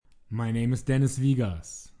My name is Dennis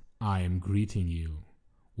Vigas. I am greeting you.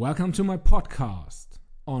 Welcome to my podcast,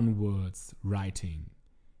 Onwards Writing.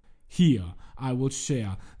 Here I will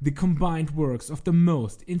share the combined works of the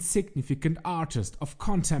most insignificant artist of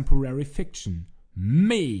contemporary fiction,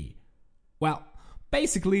 me. Well,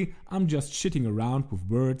 basically, I'm just shitting around with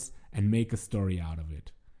words and make a story out of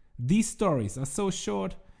it. These stories are so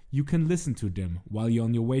short, you can listen to them while you're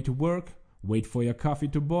on your way to work, wait for your coffee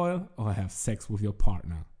to boil, or have sex with your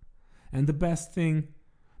partner. And the best thing,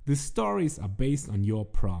 the stories are based on your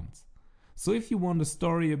prompts. So if you want a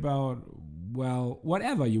story about, well,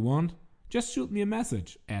 whatever you want, just shoot me a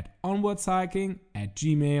message at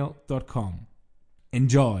onwardshiking@gmail.com.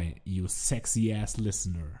 Enjoy, you sexy ass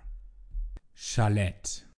listener.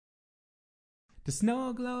 Chalette. The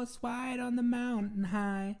snow glows white on the mountain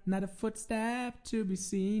high, not a footstep to be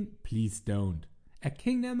seen. Please don't. A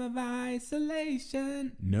kingdom of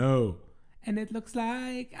isolation. No. And it looks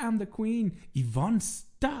like I'm the queen. Yvonne,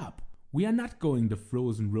 stop! We are not going the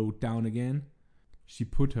frozen road down again. She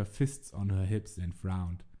put her fists on her hips and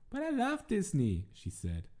frowned. But I love Disney, she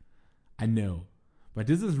said. I know, but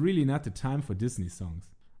this is really not the time for Disney songs.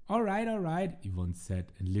 All right, Yvonne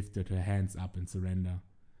said and lifted her hands up in surrender.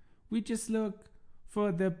 We just look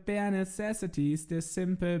for the bare necessities, the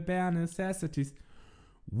simple bare necessities.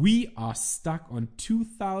 We are stuck on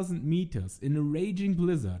 2,000 meters in a raging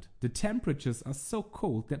blizzard. The temperatures are so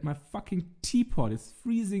cold that my fucking teapot is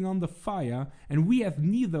freezing on the fire, and we have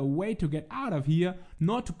neither a way to get out of here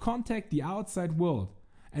nor to contact the outside world.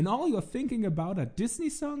 And all you're thinking about are Disney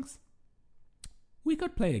songs? We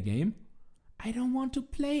could play a game. I don't want to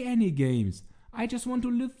play any games. I just want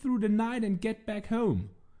to live through the night and get back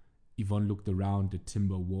home. Yvonne looked around the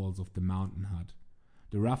timber walls of the mountain hut.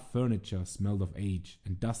 The rough furniture smelled of age,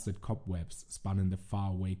 and dusted cobwebs spun in the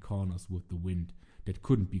faraway corners with the wind that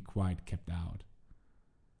couldn't be quite kept out.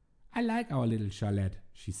 I like our little chalet,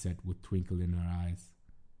 she said with twinkle in her eyes.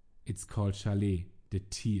 It's called chalet. The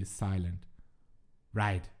T is silent.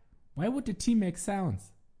 Right. Why would the T make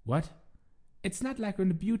sounds? What? It's not like in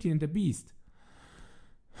the Beauty and the Beast.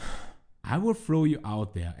 I will throw you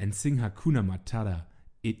out there and sing Hakuna Matata.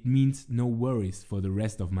 It means no worries for the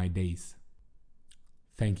rest of my days.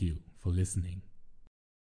 Thank you for listening.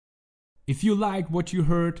 If you like what you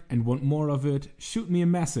heard and want more of it, shoot me a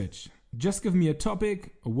message. Just give me a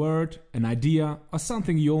topic, a word, an idea, or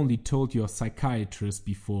something you only told your psychiatrist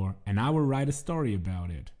before, and I will write a story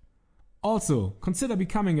about it. Also, consider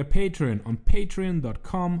becoming a patron on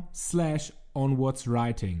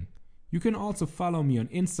patreon.com/onwardswriting. You can also follow me on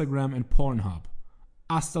Instagram and Pornhub.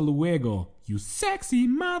 Hasta luego, you sexy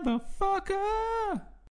motherfucker!